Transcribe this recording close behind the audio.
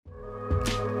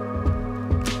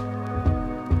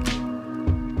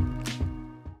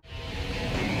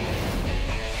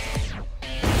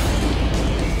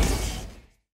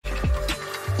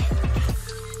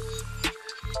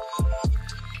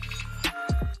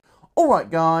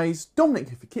Alright guys, Dominic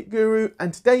here for Kit Guru,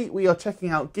 and today we are checking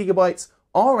out Gigabyte's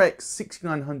RX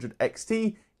 6900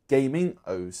 XT Gaming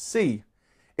OC.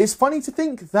 It's funny to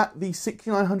think that the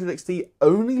 6900 XT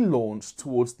only launched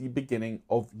towards the beginning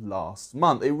of last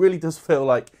month. It really does feel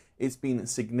like it's been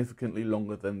significantly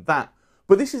longer than that.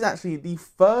 But this is actually the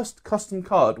first custom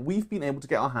card we've been able to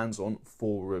get our hands on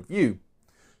for review.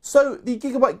 So the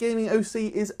Gigabyte Gaming OC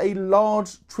is a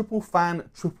large triple fan,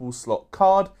 triple slot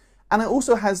card, and it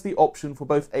also has the option for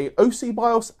both a OC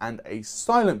BIOS and a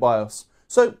silent BIOS.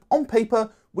 So on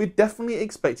paper, we're definitely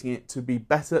expecting it to be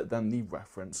better than the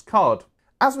reference card.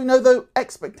 As we know though,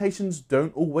 expectations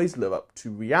don't always live up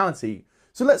to reality.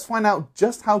 So let's find out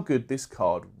just how good this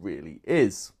card really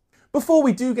is. Before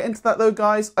we do get into that though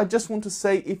guys, I just want to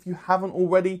say if you haven't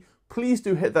already, please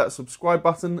do hit that subscribe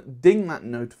button, ding that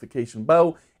notification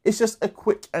bell. It's just a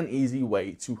quick and easy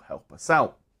way to help us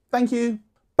out. Thank you.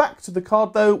 Back to the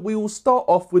card though, we will start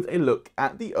off with a look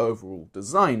at the overall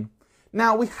design.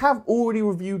 Now we have already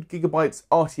reviewed Gigabyte's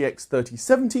RTX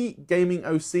 3070 Gaming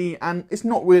OC, and it's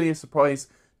not really a surprise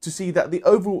to see that the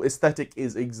overall aesthetic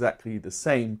is exactly the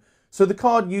same. So the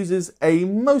card uses a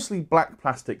mostly black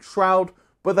plastic shroud,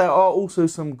 but there are also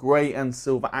some grey and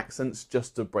silver accents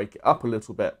just to break it up a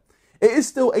little bit. It is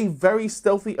still a very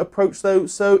stealthy approach though,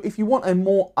 so if you want a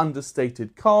more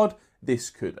understated card, this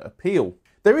could appeal.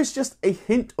 There is just a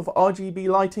hint of RGB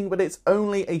lighting, but it's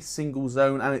only a single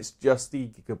zone and it's just the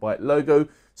Gigabyte logo,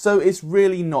 so it's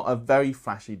really not a very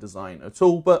flashy design at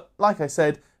all, but like I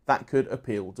said, that could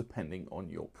appeal depending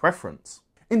on your preference.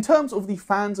 In terms of the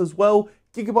fans as well,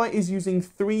 Gigabyte is using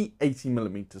three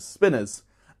 80mm spinners.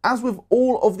 As with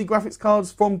all of the graphics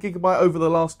cards from Gigabyte over the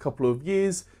last couple of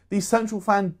years, the central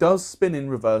fan does spin in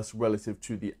reverse relative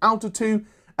to the outer two,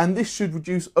 and this should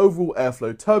reduce overall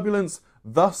airflow turbulence,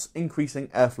 thus increasing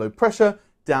airflow pressure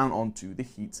down onto the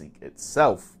heatsink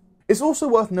itself. It's also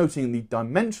worth noting the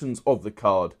dimensions of the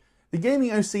card. The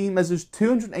Gaming OC measures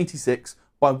 286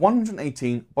 by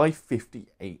 118 by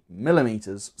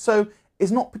 58mm, so it's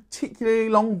not particularly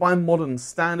long by modern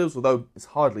standards, although it's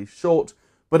hardly short,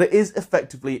 but it is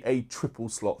effectively a triple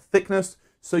slot thickness,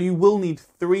 so you will need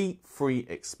 3 free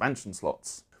expansion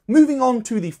slots. Moving on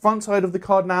to the front side of the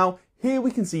card now, here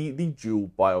we can see the dual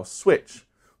BIOS switch.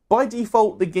 By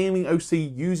default, the Gaming OC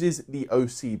uses the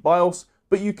OC BIOS,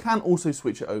 but you can also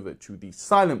switch it over to the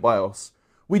silent BIOS.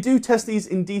 We do test these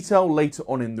in detail later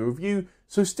on in the review,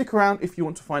 so stick around if you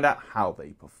want to find out how they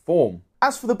perform.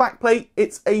 As for the backplate,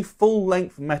 it's a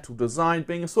full-length metal design,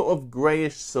 being a sort of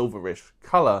greyish silverish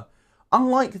colour.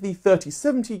 Unlike the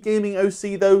 3070 Gaming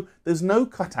OC though, there's no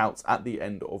cutouts at the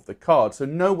end of the card, so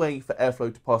no way for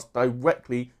airflow to pass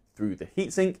directly through the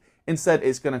heatsink. Instead,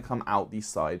 it's going to come out the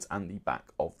sides and the back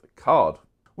of the card.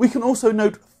 We can also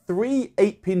note 3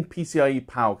 8-pin PCIe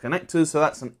power connectors, so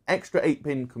that's an extra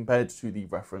 8-pin compared to the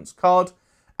reference card.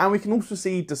 And we can also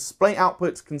see display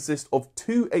outputs consist of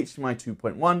 2 HDMI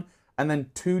 2.1 and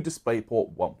then 2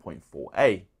 DisplayPort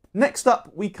 1.4a. Next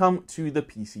up, we come to the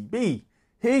PCB.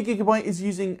 Here, Gigabyte is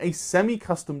using a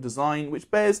semi-custom design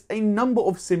which bears a number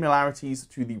of similarities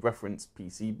to the reference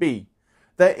PCB.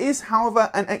 There is, however,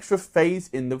 an extra phase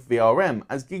in the VRM,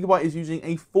 as Gigabyte is using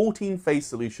a 14-phase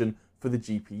solution for the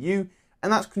GPU,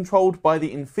 and that's controlled by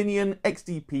the Infineon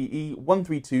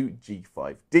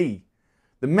XDPE132G5D.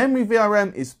 The memory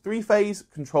VRM is 3-phase,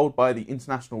 controlled by the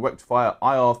International Rectifier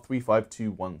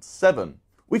IR35217.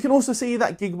 We can also see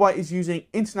that Gigabyte is using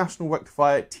International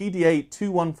Rectifier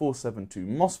TDA21472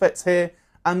 MOSFETs here,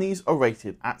 and these are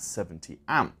rated at 70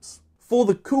 amps. For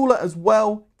the cooler as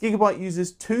well, Gigabyte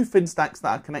uses 2 fin stacks that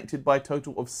are connected by a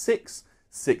total of 6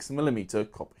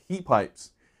 6mm copper heat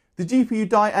pipes. The GPU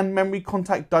die and memory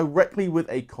contact directly with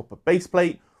a copper base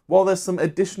plate, while there's some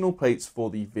additional plates for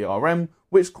the VRM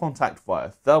which contact via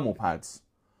thermal pads.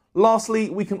 Lastly,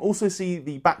 we can also see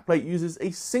the backplate uses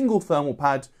a single thermal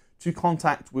pad to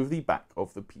contact with the back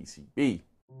of the PCB.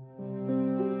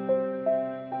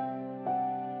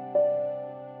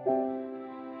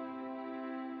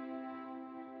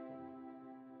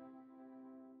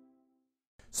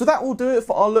 So that will do it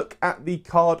for our look at the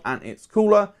card and its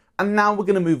cooler, and now we're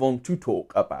going to move on to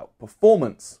talk about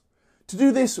performance. To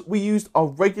do this, we used our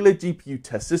regular GPU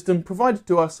test system provided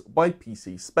to us by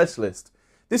PC Specialist.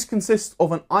 This consists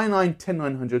of an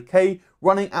i9-10900K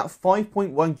running at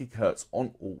 5.1 GHz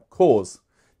on all cores.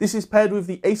 This is paired with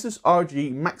the ASUS ROG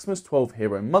Maximus 12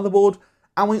 Hero motherboard,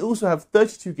 and we also have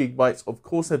 32GB of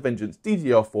Corsair Vengeance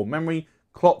DDR4 memory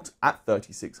clocked at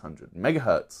 3600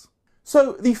 MHz.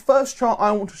 So the first chart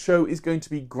I want to show is going to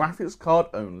be graphics card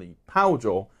only power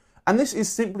draw, and this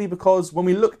is simply because when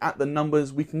we look at the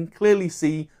numbers we can clearly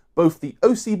see both the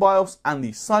OC BIOS and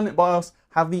the silent BIOS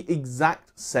have the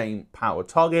exact same power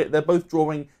target. They're both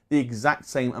drawing the exact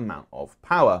same amount of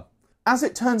power. As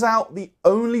it turns out, the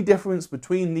only difference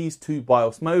between these two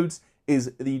BIOS modes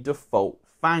is the default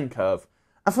fan curve.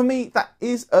 And for me, that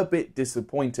is a bit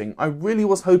disappointing. I really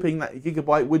was hoping that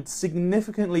Gigabyte would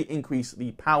significantly increase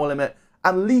the power limit,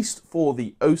 at least for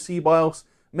the OC BIOS,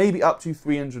 maybe up to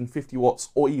 350 watts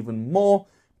or even more,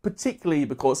 particularly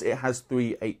because it has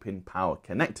 3 8-pin power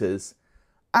connectors.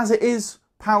 As it is,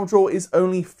 power draw is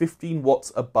only 15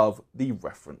 watts above the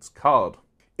reference card.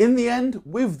 In the end,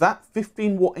 with that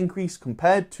 15 watt increase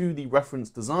compared to the reference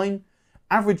design,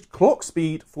 average clock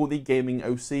speed for the gaming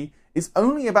OC is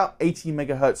only about 80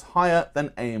 MHz higher than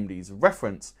AMD's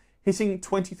reference, hitting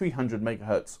 2300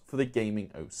 MHz for the gaming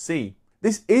OC.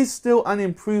 This is still an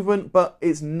improvement, but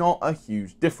it's not a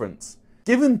huge difference.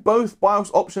 Given both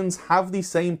BIOS options have the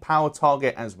same power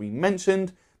target as we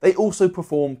mentioned, they also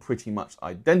perform pretty much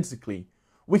identically.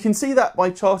 We can see that by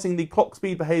charting the clock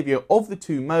speed behavior of the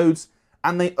two modes,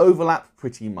 and they overlap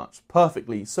pretty much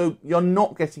perfectly, so you're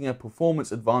not getting a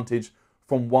performance advantage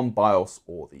from one BIOS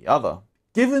or the other.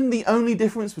 Given the only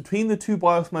difference between the two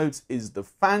BIOS modes is the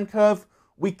fan curve,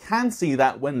 we can see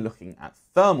that when looking at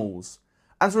thermals.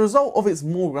 As a result of its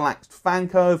more relaxed fan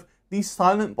curve, the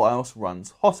silent BIOS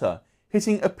runs hotter,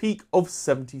 hitting a peak of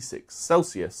 76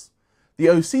 Celsius. The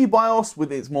OC BIOS,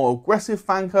 with its more aggressive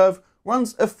fan curve,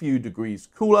 runs a few degrees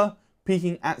cooler,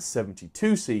 peaking at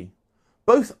 72 C.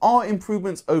 Both are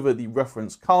improvements over the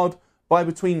reference card by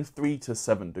between 3 to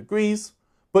 7 degrees,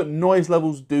 but noise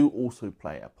levels do also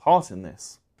play a part in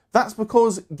this. That's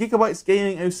because Gigabyte's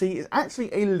gaming OC is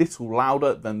actually a little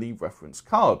louder than the reference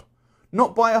card.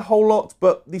 Not by a whole lot,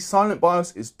 but the silent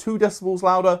BIOS is 2 decibels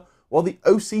louder, while the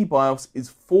OC BIOS is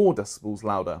 4 decibels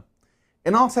louder.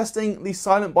 In our testing, the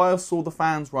silent BIOS saw the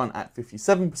fans run at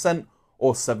 57% or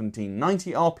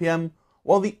 1790 RPM,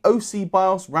 while the OC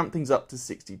BIOS ramped things up to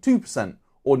 62%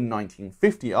 or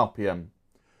 1950 RPM.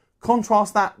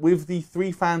 Contrast that with the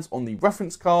 3 fans on the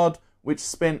reference card, which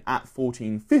spin at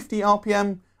 1450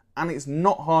 RPM, and it's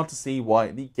not hard to see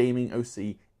why the gaming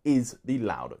OC is the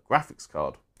louder graphics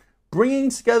card.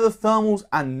 Bringing together thermals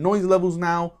and noise levels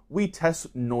now, we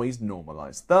test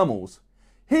noise-normalised thermals.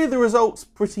 Here the results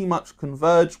pretty much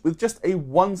converge, with just a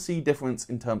 1C difference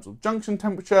in terms of junction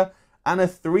temperature and a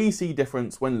 3C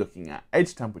difference when looking at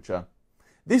edge temperature.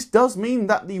 This does mean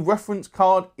that the reference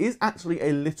card is actually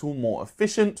a little more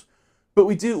efficient, but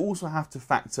we do also have to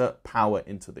factor power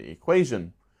into the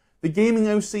equation. The gaming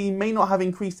OC may not have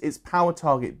increased its power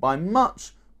target by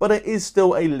much, but it is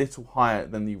still a little higher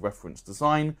than the reference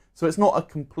design, so it's not a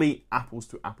complete apples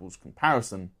to apples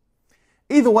comparison.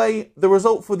 Either way, the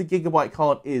result for the Gigabyte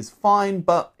card is fine,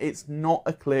 but it's not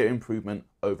a clear improvement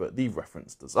over the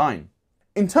reference design.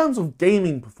 In terms of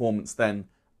gaming performance then,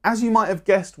 as you might have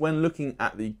guessed when looking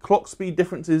at the clock speed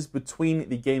differences between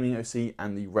the gaming OC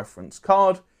and the reference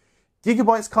card,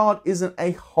 Gigabyte's card isn't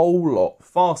a whole lot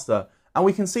faster, and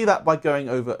we can see that by going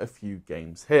over a few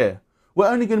games here. We're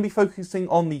only going to be focusing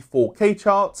on the 4K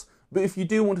charts, but if you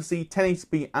do want to see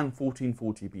 1080p and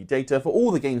 1440p data for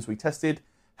all the games we tested,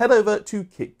 head over to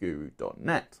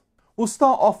kitguru.net. We'll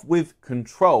start off with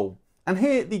Control, and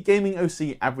here the gaming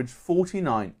OC averaged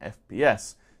 49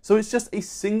 FPS, so it's just a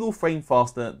single frame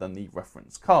faster than the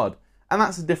reference card, and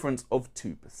that's a difference of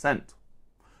 2%.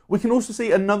 We can also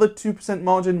see another 2%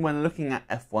 margin when looking at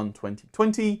F1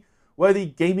 2020, where the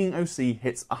gaming OC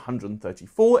hits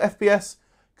 134 FPS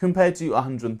compared to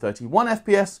 131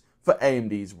 FPS for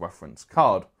AMD's reference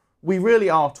card. We really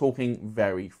are talking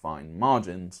very fine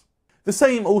margins. The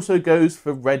same also goes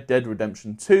for Red Dead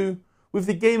Redemption 2, with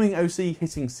the gaming OC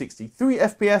hitting 63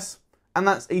 FPS, and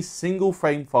that's a single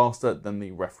frame faster than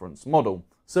the reference model.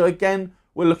 So again,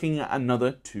 we're looking at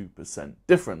another 2%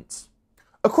 difference.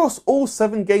 Across all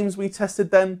 7 games we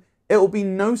tested then, it will be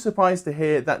no surprise to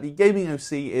hear that the gaming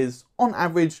OC is, on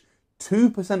average,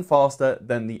 2% faster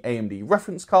than the AMD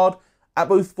reference card at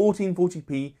both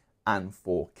 1440p and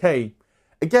 4K.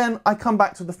 Again, I come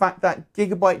back to the fact that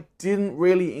Gigabyte didn't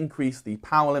really increase the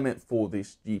power limit for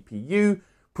this GPU,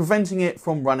 preventing it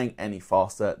from running any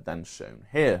faster than shown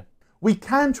here. We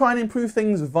can try and improve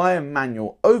things via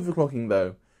manual overclocking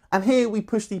though, and here we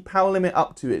push the power limit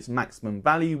up to its maximum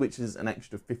value, which is an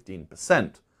extra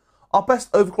 15%. Our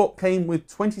best overclock came with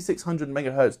 2600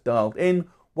 MHz dialed in,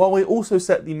 while we also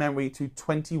set the memory to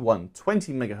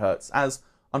 2120 MHz, as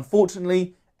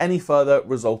unfortunately any further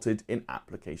resulted in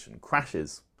application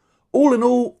crashes. All in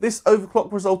all, this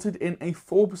overclock resulted in a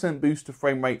 4% boost to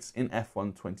frame rates in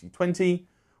F1 2020.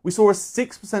 We saw a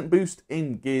 6% boost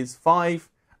in Gears 5,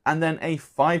 and then a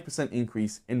 5%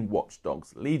 increase in Watch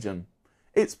Dogs Legion.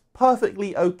 It's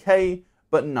perfectly okay,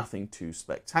 but nothing too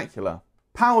spectacular.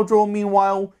 Power draw,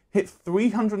 meanwhile, hit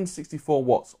 364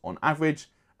 watts on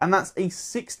average, and that's a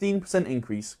 16%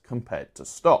 increase compared to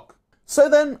stock. So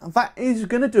then, that is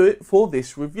going to do it for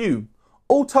this review.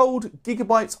 All told,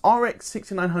 Gigabyte's RX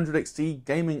 6900 XT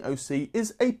Gaming OC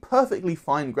is a perfectly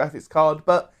fine graphics card,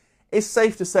 but it's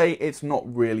safe to say it's not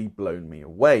really blown me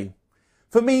away.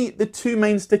 For me, the two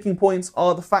main sticking points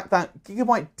are the fact that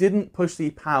Gigabyte didn't push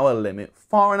the power limit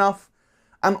far enough,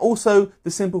 and also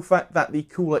the simple fact that the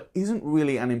cooler isn't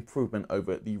really an improvement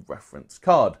over the reference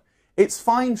card. It's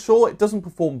fine, sure, it doesn't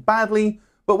perform badly,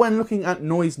 but when looking at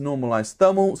noise-normalised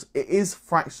thermals, it is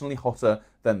fractionally hotter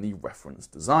than the reference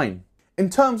design. In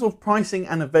terms of pricing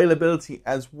and availability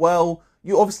as well,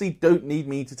 you obviously don't need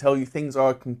me to tell you things are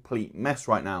a complete mess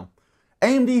right now.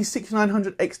 AMD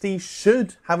 6900 XT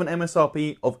should have an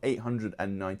MSRP of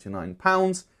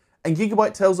 £899, and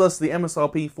Gigabyte tells us the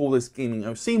MSRP for this gaming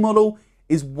OC model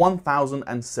is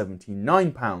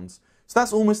 £1,079, so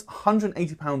that's almost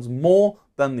 £180 more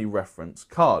than the reference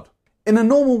card. In a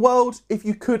normal world, if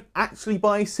you could actually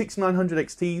buy 6900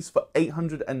 XTs for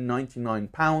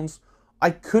 £899, I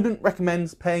couldn't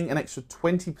recommend paying an extra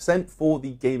 20% for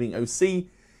the gaming OC,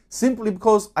 simply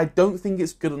because I don't think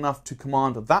it's good enough to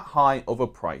command that high of a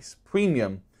price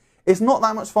premium. It's not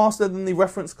that much faster than the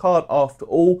reference card after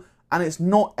all, and it's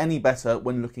not any better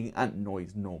when looking at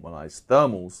noise-normalised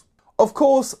thermals. Of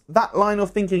course, that line of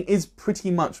thinking is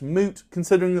pretty much moot,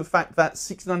 considering the fact that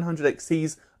 6900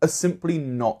 XTs are simply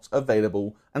not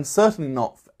available, and certainly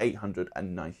not for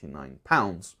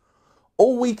 £899.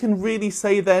 All we can really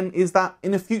say then is that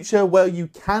in the future where you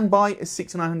can buy a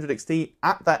 6900 XT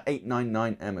at that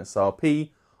 $899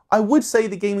 MSRP, I would say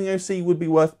the gaming OC would be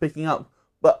worth picking up,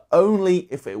 but only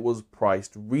if it was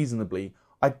priced reasonably.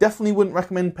 I definitely wouldn't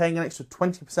recommend paying an extra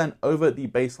 20% over the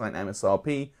baseline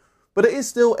MSRP, but it is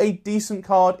still a decent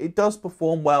card, it does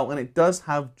perform well, and it does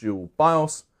have dual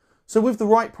BIOS. So with the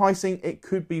right pricing, it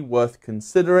could be worth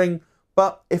considering,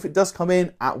 but if it does come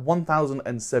in at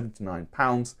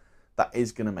 £1,079, that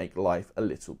is going to make life a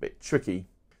little bit tricky.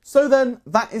 So then,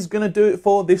 that is going to do it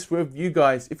for this review,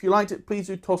 guys. If you liked it, please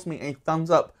do toss me a thumbs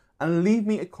up and leave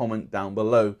me a comment down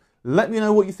below. Let me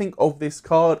know what you think of this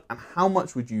card and how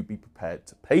much would you be prepared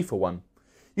to pay for one.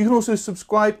 You can also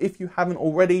subscribe if you haven't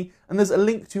already, and there's a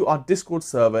link to our Discord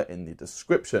server in the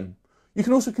description. You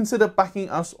can also consider backing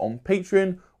us on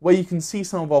Patreon, where you can see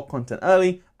some of our content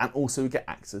early and also get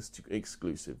access to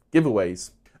exclusive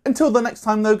giveaways. Until the next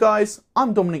time though, guys,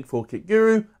 I'm Dominic for Kit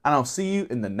Guru, and I'll see you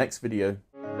in the next video.